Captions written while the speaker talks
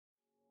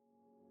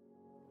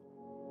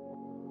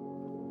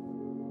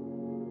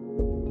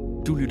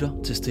Du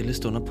lytter til Stille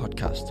Stunder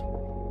podcast.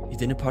 I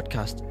denne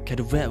podcast kan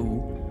du hver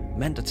uge,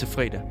 mandag til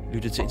fredag,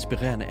 lytte til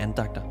inspirerende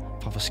andagter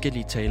fra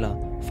forskellige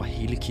talere fra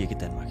hele Kirke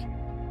Danmark.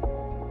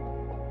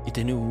 I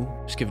denne uge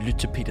skal vi lytte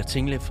til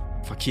Tingleff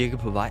fra Kirke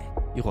på Vej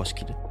i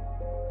Roskilde.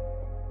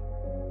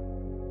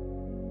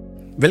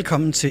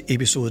 Velkommen til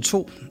episode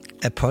 2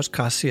 af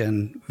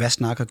podcastserien Hvad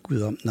snakker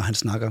Gud om, når han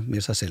snakker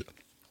med sig selv?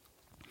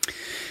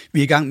 Vi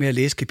er i gang med at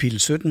læse kapitel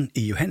 17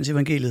 i Johannes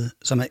evangeliet,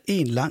 som er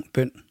en lang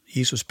bøn,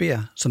 Jesus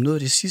beder, som noget af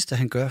det sidste,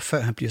 han gør,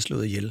 før han bliver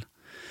slået ihjel.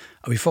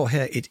 Og vi får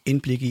her et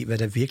indblik i, hvad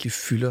der virkelig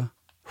fylder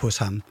hos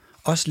ham.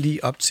 Også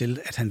lige op til,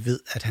 at han ved,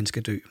 at han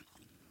skal dø.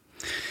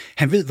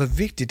 Han ved, hvor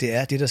vigtigt det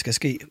er, det der skal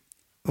ske.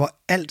 Hvor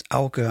alt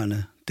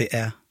afgørende det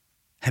er.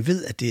 Han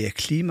ved, at det er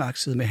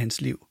klimakset med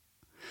hans liv.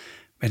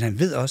 Men han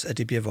ved også, at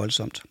det bliver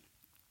voldsomt.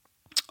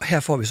 Og her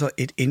får vi så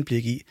et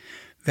indblik i,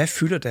 hvad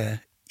fylder der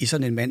i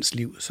sådan en mands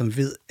liv, som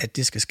ved, at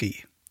det skal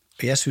ske.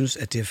 Og jeg synes,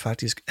 at det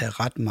faktisk er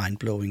ret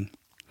mindblowing.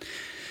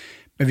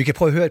 Men vi kan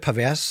prøve at høre et par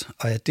vers,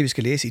 og det vi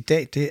skal læse i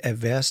dag, det er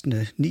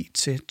versene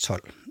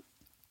 9-12.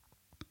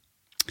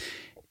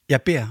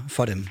 Jeg beder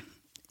for dem.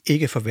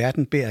 Ikke for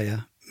verden beder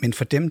jeg, men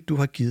for dem, du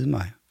har givet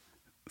mig,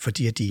 for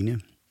de er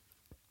dine.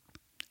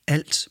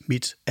 Alt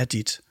mit er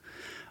dit,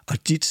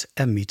 og dit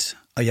er mit,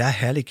 og jeg er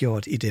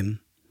herliggjort i dem.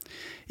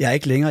 Jeg er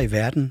ikke længere i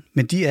verden,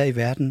 men de er i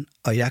verden,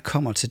 og jeg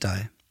kommer til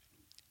dig.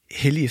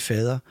 Hellige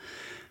Fader,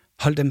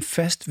 hold dem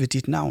fast ved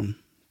dit navn,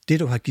 det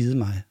du har givet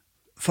mig,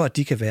 for at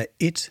de kan være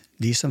ét,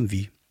 ligesom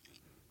vi.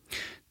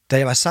 Da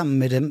jeg var sammen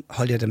med dem,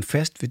 holdt jeg dem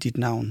fast ved dit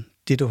navn,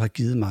 det du har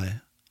givet mig,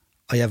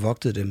 og jeg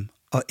vogtede dem,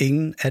 og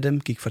ingen af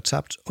dem gik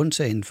fortabt,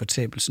 undtagen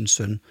fortabelsens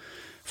søn,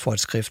 for at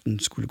skriften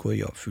skulle gå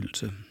i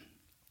opfyldelse.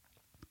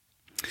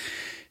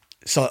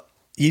 Så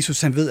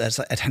Jesus han ved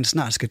altså, at han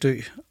snart skal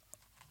dø,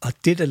 og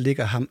det, der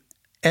ligger ham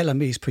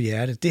allermest på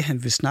hjertet, det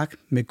han vil snakke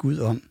med Gud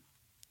om,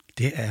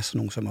 det er sådan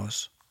nogen som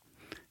os.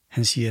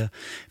 Han siger,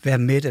 vær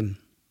med dem,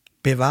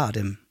 bevar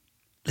dem,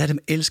 lad dem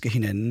elske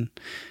hinanden,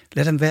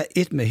 lad dem være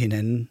et med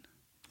hinanden,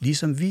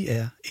 ligesom vi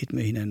er et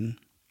med hinanden.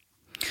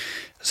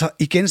 Så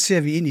igen ser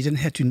vi ind i den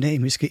her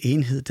dynamiske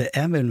enhed, der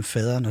er mellem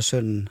faderen og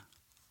sønnen,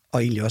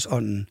 og egentlig også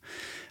ånden.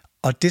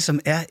 Og det, som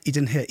er i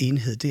den her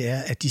enhed, det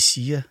er, at de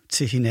siger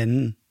til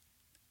hinanden,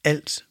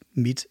 alt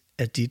mit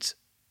er dit,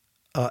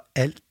 og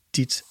alt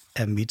dit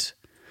er mit.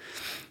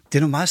 Det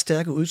er nogle meget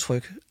stærke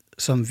udtryk,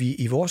 som vi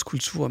i vores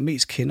kultur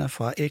mest kender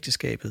fra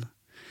ægteskabet.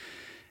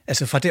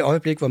 Altså fra det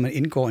øjeblik, hvor man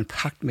indgår en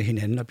pagt med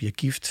hinanden og bliver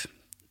gift,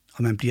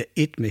 og man bliver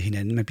et med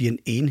hinanden, man bliver en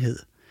enhed,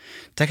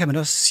 der kan man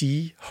også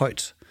sige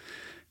højt,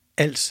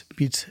 alt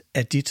mit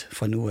er dit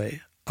fra nu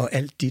af, og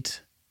alt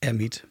dit er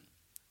mit.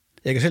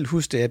 Jeg kan selv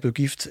huske, da jeg blev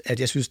gift, at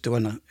jeg synes, det var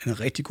en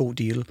rigtig god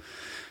deal,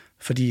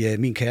 fordi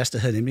min kæreste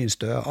havde nemlig en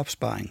større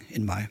opsparing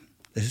end mig.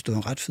 Jeg synes, det var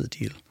en ret fed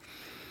deal.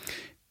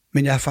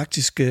 Men jeg har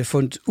faktisk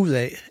fundet ud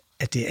af,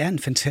 at det er en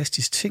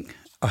fantastisk ting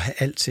at have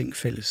alting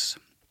fælles.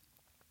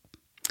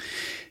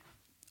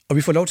 Og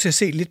vi får lov til at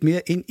se lidt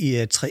mere ind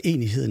i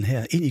treenigheden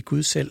her, ind i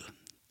Gud selv.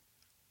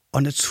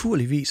 Og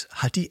naturligvis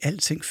har de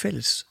alting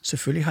fælles.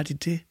 Selvfølgelig har de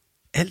det.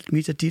 Alt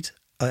mit er dit,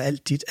 og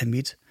alt dit er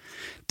mit.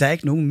 Der er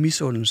ikke nogen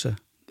misundelse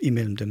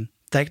imellem dem.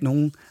 Der er ikke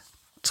nogen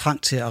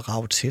trang til at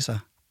rage til sig.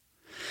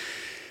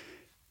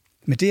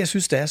 Men det, jeg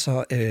synes, der er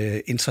så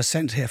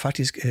interessant her,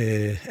 faktisk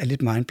er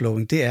lidt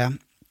mindblowing, det er,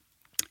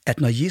 at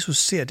når Jesus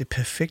ser det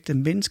perfekte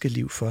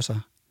menneskeliv for sig,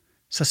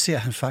 så ser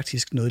han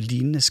faktisk noget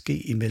lignende ske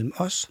imellem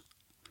os.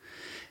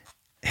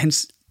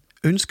 Hans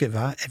ønske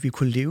var, at vi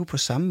kunne leve på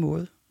samme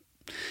måde.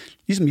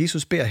 Ligesom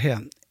Jesus beder her,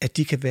 at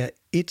de kan være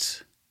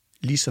ét,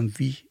 ligesom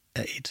vi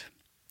er ét.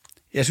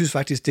 Jeg synes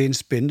faktisk, det er en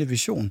spændende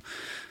vision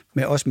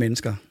med os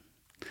mennesker,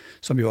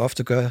 som jo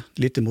ofte gør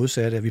lidt det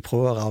modsatte, at vi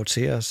prøver at rage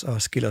til os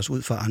og skille os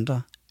ud fra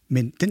andre.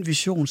 Men den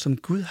vision, som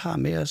Gud har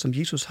med os, som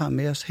Jesus har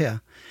med os her,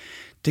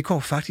 det går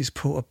faktisk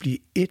på at blive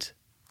ét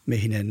med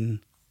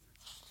hinanden.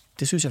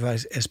 Det synes jeg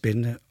faktisk er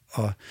spændende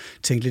at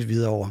tænke lidt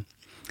videre over.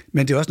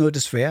 Men det er også noget af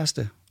det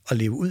sværeste at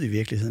leve ud i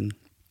virkeligheden.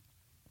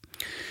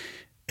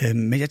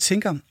 Men jeg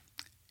tænker,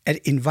 at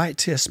en vej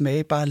til at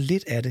smage bare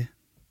lidt af det,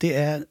 det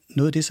er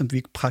noget af det, som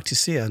vi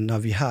praktiserer, når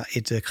vi har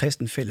et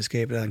kristent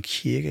fællesskab, eller en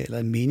kirke, eller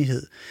en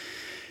menighed.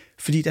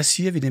 Fordi der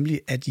siger vi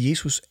nemlig, at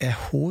Jesus er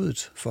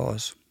hovedet for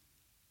os.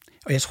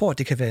 Og jeg tror,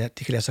 det kan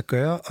lade sig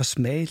gøre at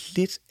smage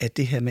lidt af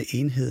det her med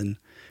enheden,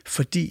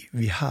 fordi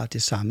vi har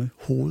det samme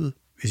hoved,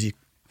 hvis I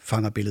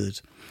fanger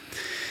billedet.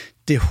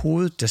 Det er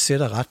hovedet, der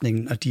sætter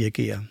retningen og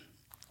dirigerer.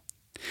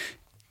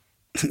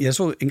 Jeg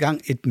så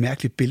engang et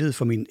mærkeligt billede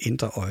for mine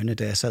indre øjne,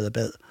 da jeg sad og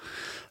bad.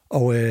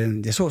 Og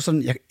jeg så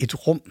sådan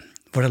et rum,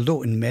 hvor der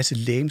lå en masse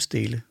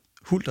legemsdele,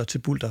 hulter til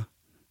bulter.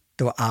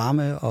 Der var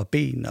arme og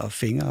ben og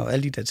fingre og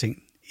alle de der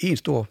ting. I en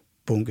stor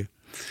bunke.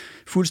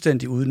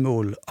 Fuldstændig uden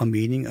mål og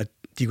mening, og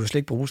de kunne slet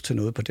ikke bruges til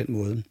noget på den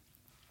måde.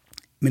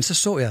 Men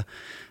så jeg,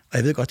 og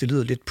jeg ved godt, det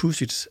lyder lidt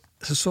pudsigt,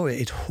 så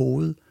jeg et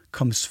hoved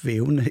komme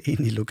svævende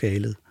ind i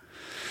lokalet.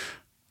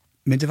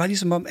 Men det var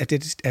ligesom om, at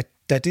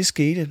da det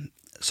skete,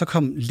 så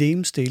kom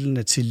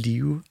legemsdelene til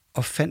live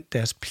og fandt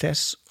deres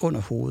plads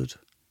under hovedet.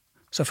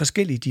 Så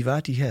forskellige de var,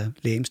 de her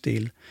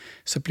legemsdele,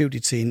 så blev de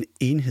til en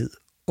enhed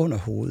under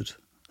hovedet.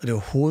 Og det var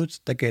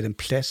hovedet, der gav dem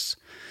plads,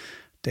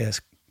 der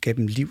gav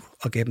dem liv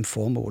og gav dem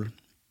formål.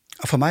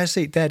 Og for mig at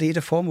se, der er det et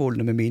af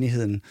formålene med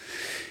menigheden,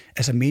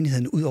 altså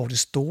menigheden ud over det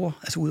store,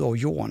 altså ud over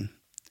jorden,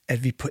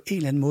 at vi på en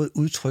eller anden måde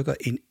udtrykker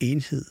en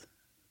enhed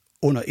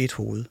under et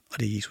hoved, og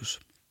det er Jesus.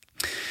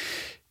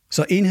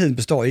 Så enheden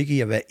består ikke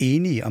i at være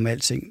enige om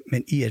alting,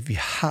 men i at vi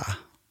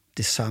har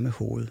det samme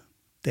hoved.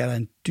 Der er der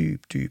en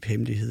dyb, dyb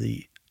hemmelighed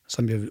i,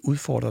 som jeg vil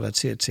udfordre dig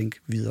til at tænke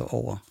videre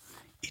over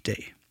i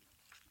dag.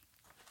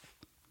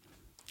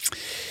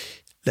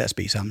 Lad os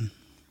bede sammen.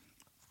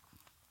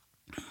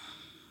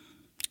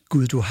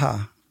 Gud, du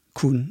har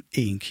kun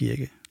én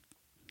kirke.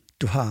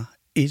 Du har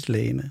ét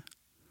legeme.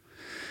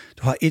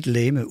 Du har ét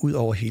legeme ud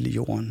over hele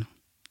jorden.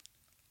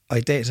 Og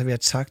i dag så vil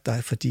jeg takke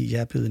dig, fordi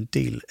jeg er blevet en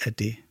del af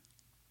det.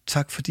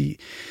 Tak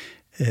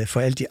for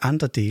alle de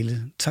andre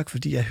dele. Tak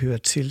fordi jeg hører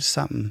til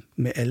sammen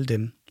med alle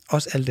dem.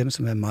 Også alle dem,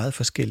 som er meget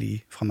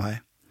forskellige fra mig.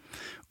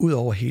 Ud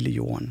over hele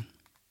jorden.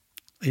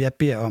 Og jeg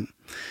beder om,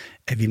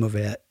 at vi må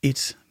være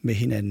ét med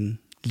hinanden,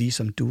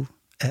 ligesom du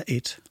er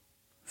ét,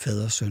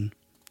 Fader, Søn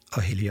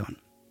og Helligånd.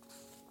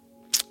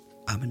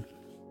 Amen.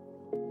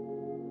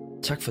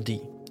 Tak fordi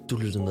du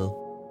lyttede med.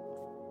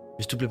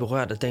 Hvis du blev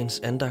berørt af dagens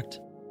andagt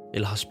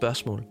eller har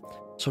spørgsmål,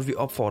 så vil vi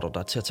opfordre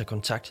dig til at tage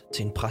kontakt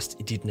til en præst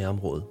i dit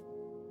nærområde.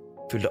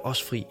 Føl dig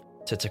også fri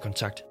til at tage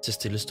kontakt til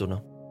Stille Stunder.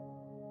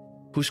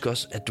 Husk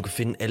også, at du kan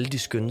finde alle de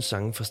skønne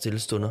sange fra Stille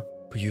Stunder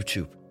på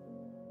YouTube.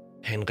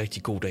 Ha' en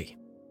rigtig god dag.